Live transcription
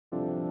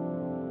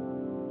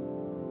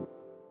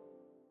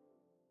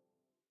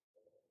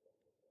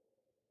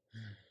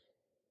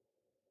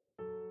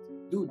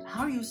Dude,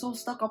 how are you so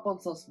stuck up on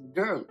some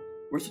girl?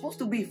 We're supposed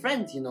to be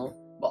friends, you know,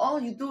 but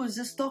all you do is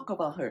just talk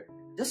about her.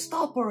 Just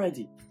stop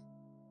already.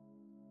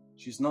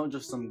 She's not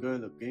just some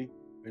girl, okay?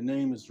 Her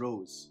name is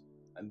Rose,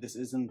 and this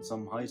isn't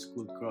some high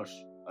school crush.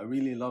 I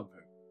really love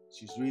her.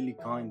 She's really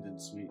kind and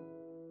sweet.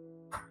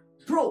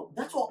 Bro,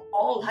 that's what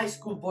all high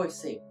school boys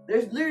say.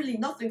 There's literally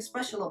nothing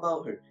special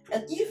about her.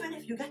 And even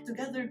if you get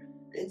together,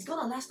 it's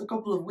gonna last a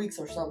couple of weeks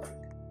or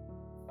something.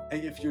 Hey,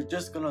 if you're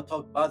just gonna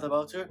talk bad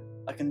about her,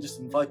 I can just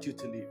invite you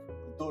to leave.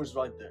 The door's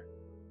right there.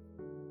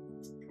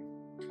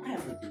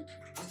 Whatever, dude.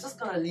 He's just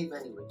gonna leave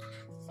anyway.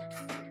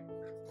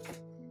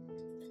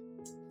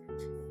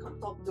 Come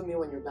talk to me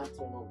when you're back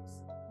to your normal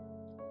self.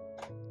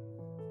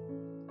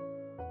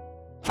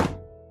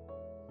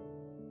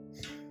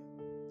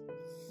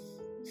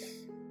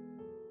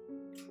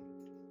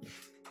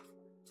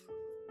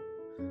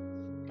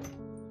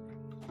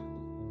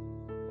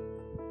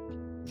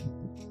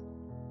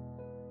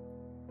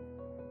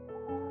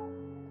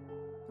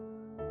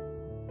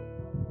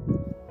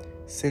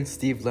 Since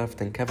Steve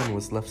left and Kevin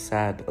was left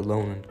sad,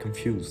 alone, and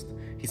confused,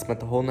 he spent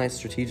the whole night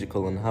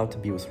strategical on how to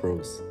be with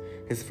Rose.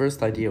 His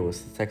first idea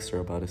was to text her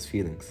about his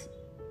feelings.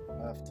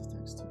 I have to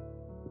text her.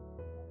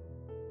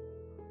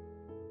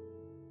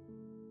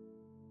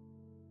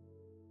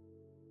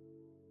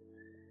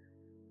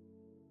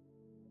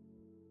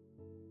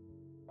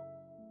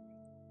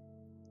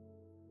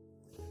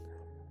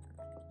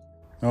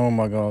 Oh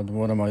my god,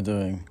 what am I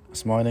doing?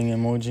 Smiling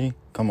emoji?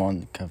 Come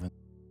on, Kevin.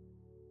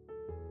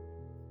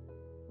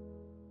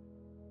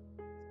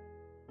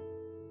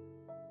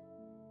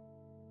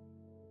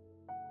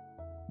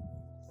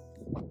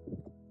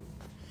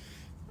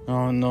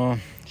 Oh no,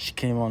 she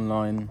came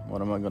online.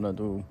 What am I gonna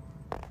do?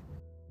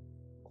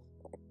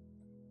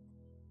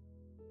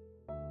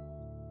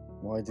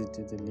 Why did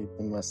you delete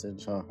the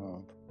message? Haha.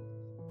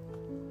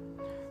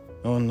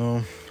 Oh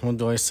no, what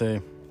do I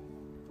say?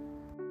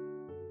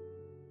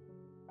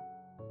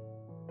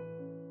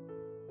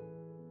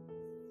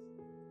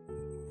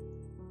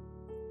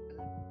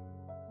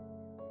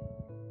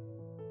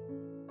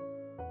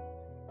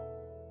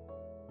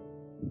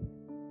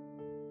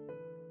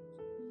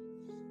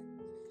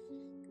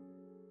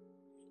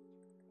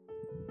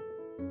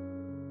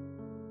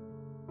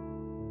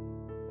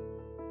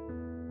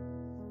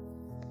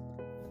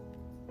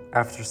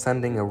 After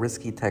sending a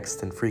risky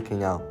text and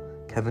freaking out,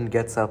 Kevin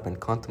gets up and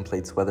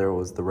contemplates whether it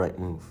was the right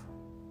move.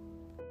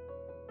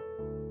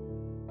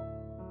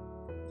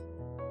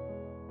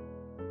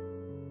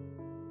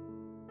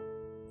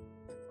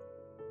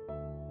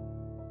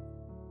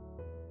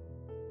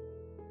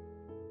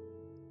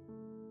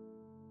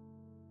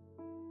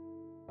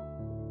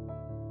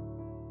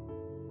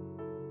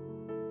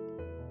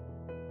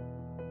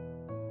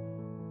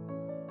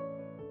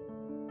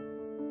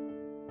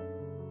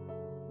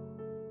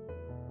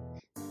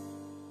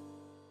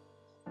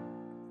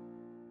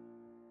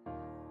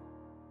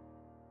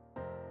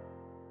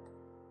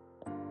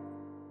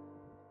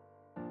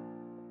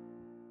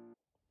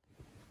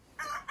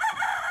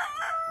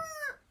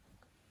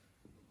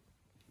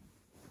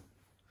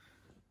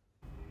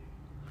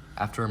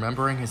 After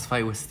remembering his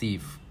fight with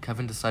Steve,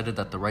 Kevin decided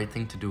that the right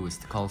thing to do is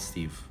to call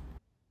Steve.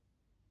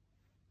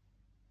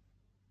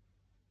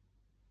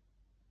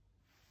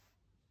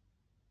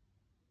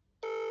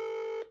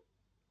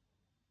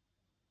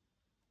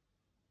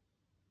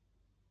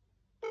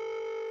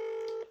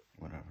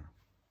 Whatever.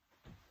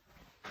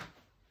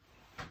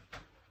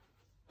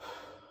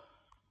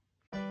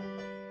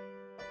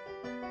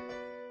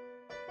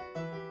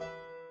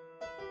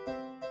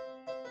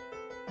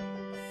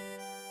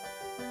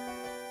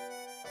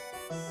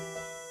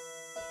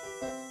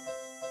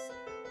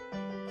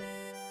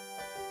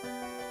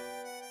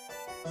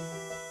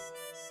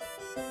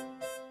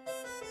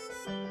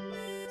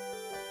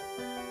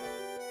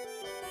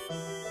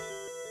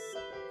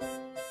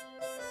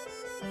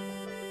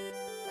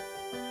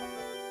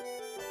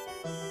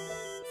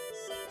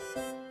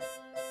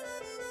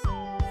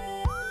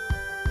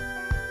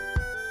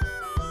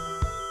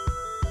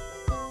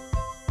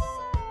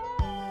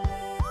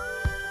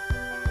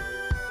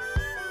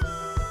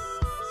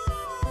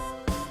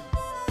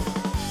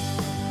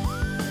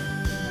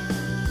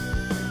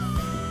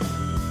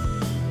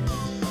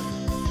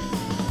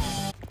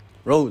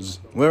 Rose,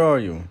 where are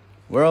you?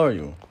 Where are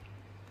you?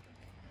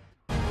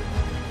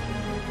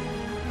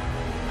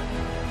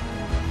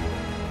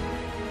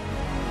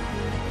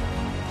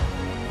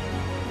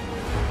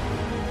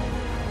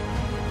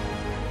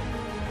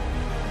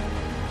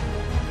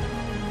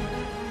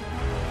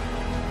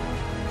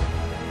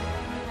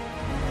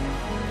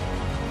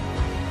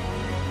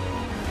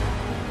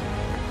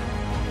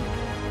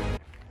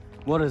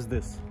 What is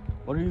this?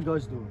 What are you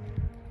guys doing?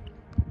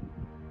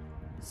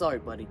 Sorry,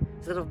 buddy.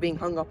 Instead of being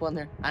hung up on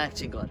her, I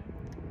actually got her.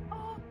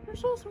 Oh, you're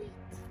so sweet.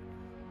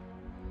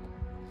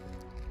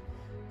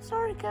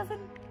 Sorry, Kevin.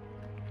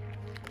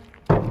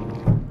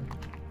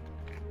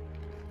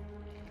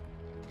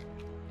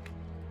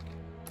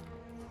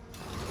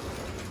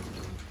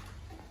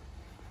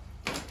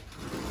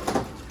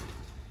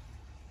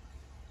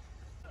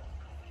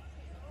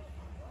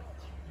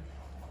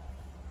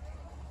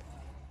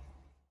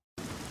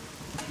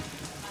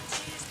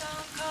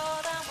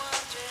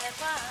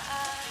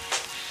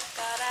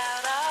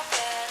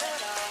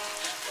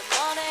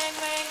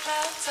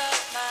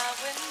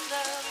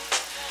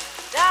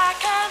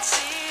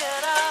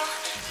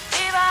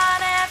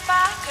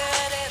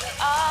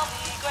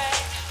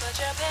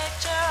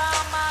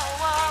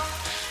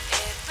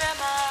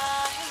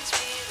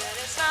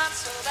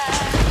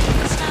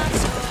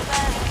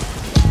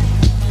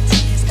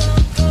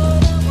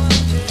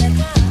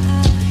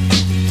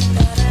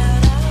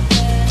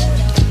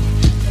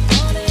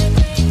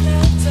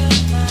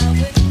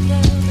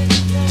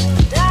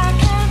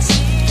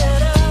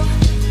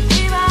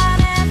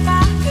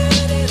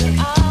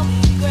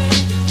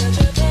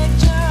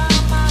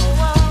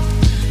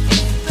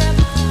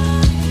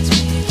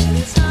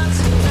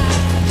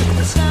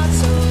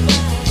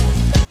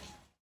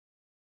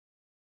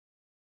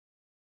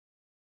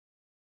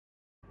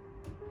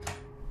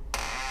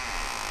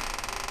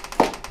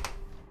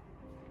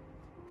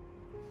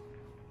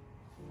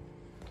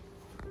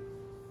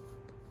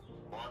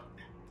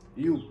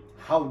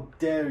 How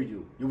dare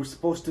you? You were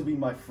supposed to be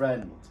my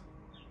friend.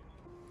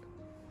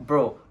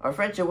 Bro, our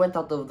friendship went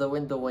out of the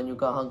window when you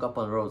got hung up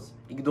on Rose,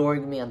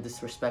 ignoring me and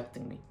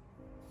disrespecting me.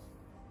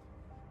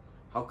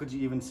 How could you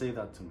even say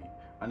that to me?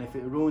 And if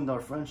it ruined our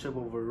friendship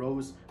over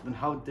Rose, then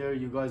how dare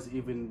you guys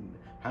even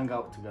hang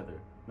out together?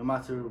 No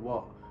matter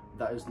what,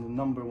 that is the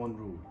 #1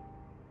 rule.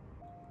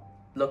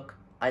 Look,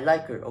 I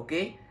like her,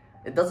 okay?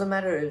 It doesn't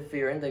matter if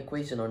you're in the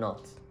equation or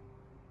not.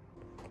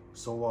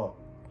 So what?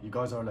 You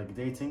guys are like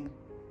dating?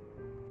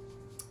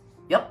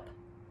 Yup,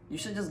 you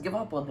should just give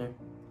up on her.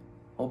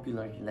 Hope you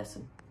learned your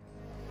lesson.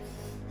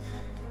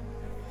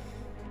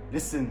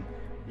 Listen,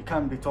 you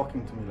can't be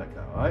talking to me like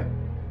that, alright?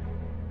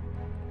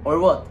 Or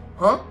what,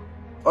 huh?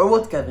 Or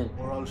what, Kevin?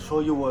 Or I'll show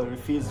you what it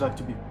feels like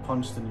to be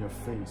punched in your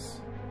face.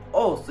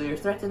 Oh, so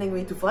you're threatening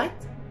me to fight?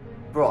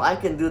 Bro, I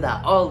can do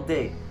that all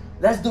day.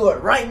 Let's do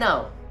it right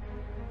now.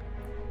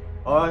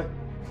 Alright,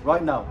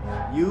 right now.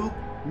 You,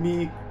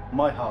 me,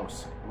 my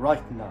house.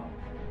 Right now.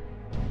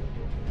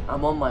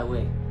 I'm on my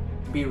way.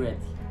 Be ready.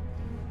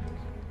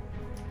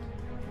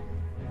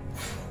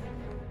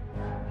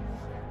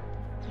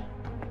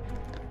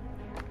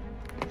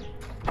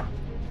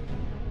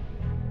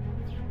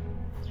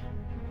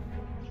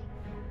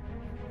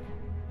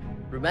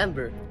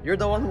 Remember, you're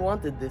the one who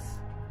wanted this.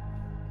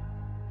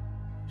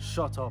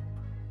 Shut up.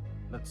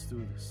 Let's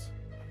do this.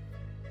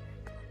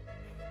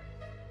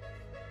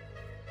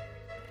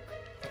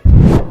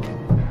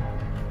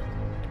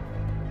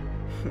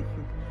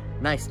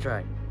 Nice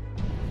try.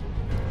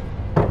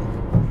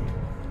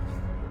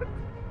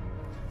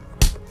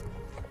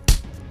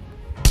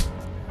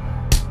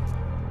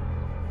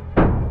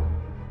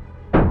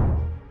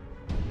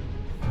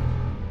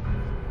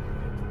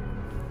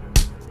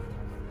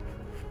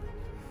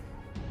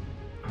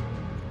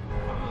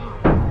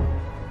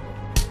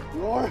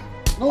 You're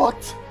not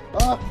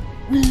a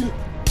real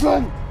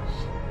friend.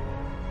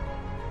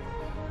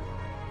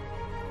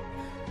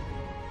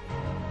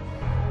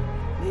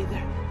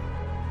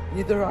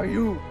 Neither are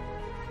you.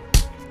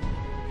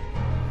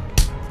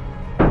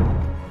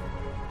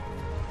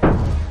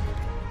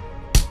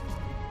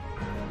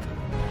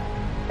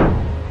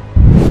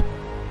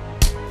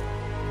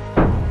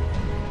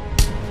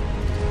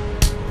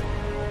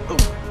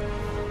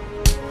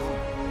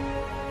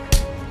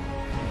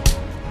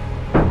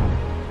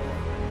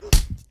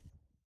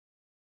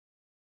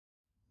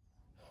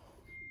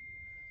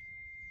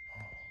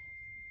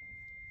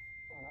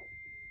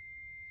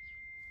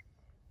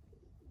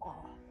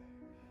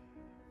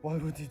 Why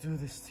would you do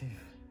this,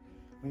 Steve?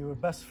 We were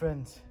best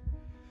friends,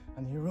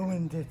 and you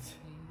ruined it.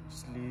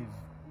 Just leave.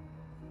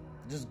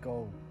 Just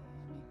go.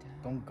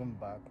 Don't come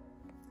back.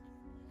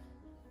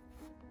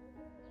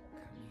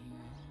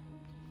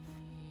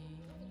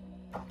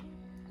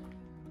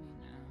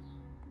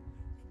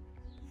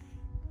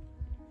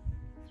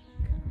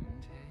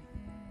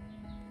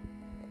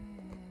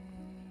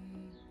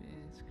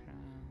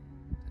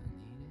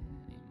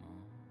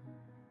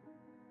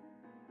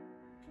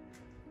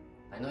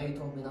 I know you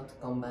told me not to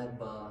come back,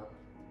 but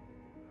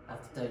I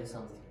have to tell you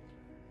something.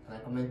 Can I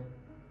come in?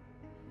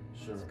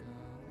 Sure.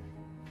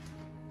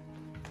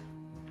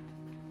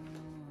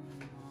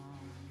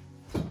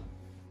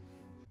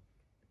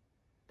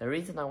 The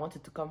reason I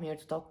wanted to come here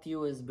to talk to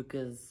you is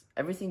because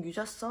everything you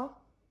just saw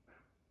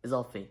is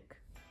all fake.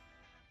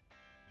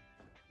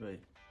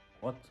 Wait,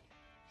 what?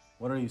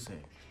 What are you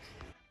saying?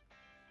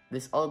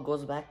 This all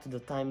goes back to the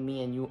time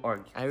me and you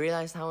argued. I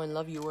realized how in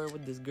love you were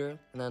with this girl,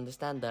 and I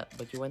understand that,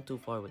 but you went too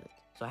far with it.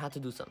 So I had to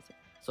do something.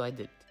 So I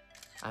did.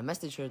 I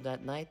messaged her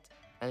that night,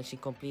 and she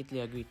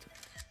completely agreed to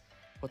it.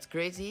 What's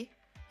crazy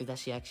is that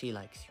she actually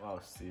likes you. Wow,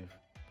 Steve.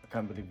 I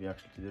can't believe you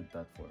actually did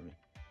that for me.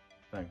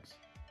 Thanks.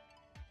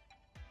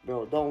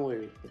 Bro, don't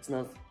worry. It's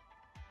nothing.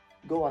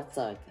 Go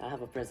outside. I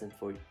have a present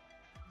for you.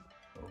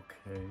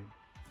 Okay.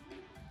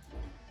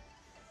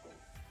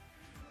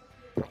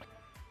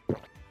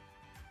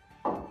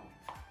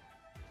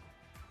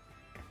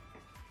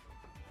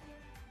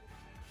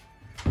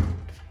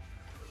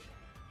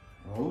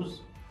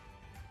 Rose?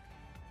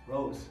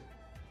 Rose,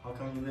 how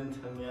come you didn't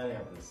tell me any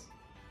of this?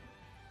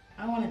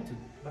 I wanted to,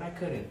 but I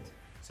couldn't.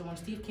 So when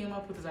Steve came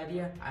up with his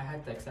idea, I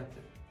had to accept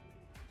it.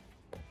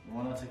 You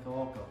wanna take a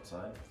walk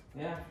outside?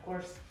 Yeah, of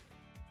course.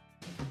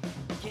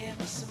 Give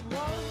me some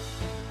roses.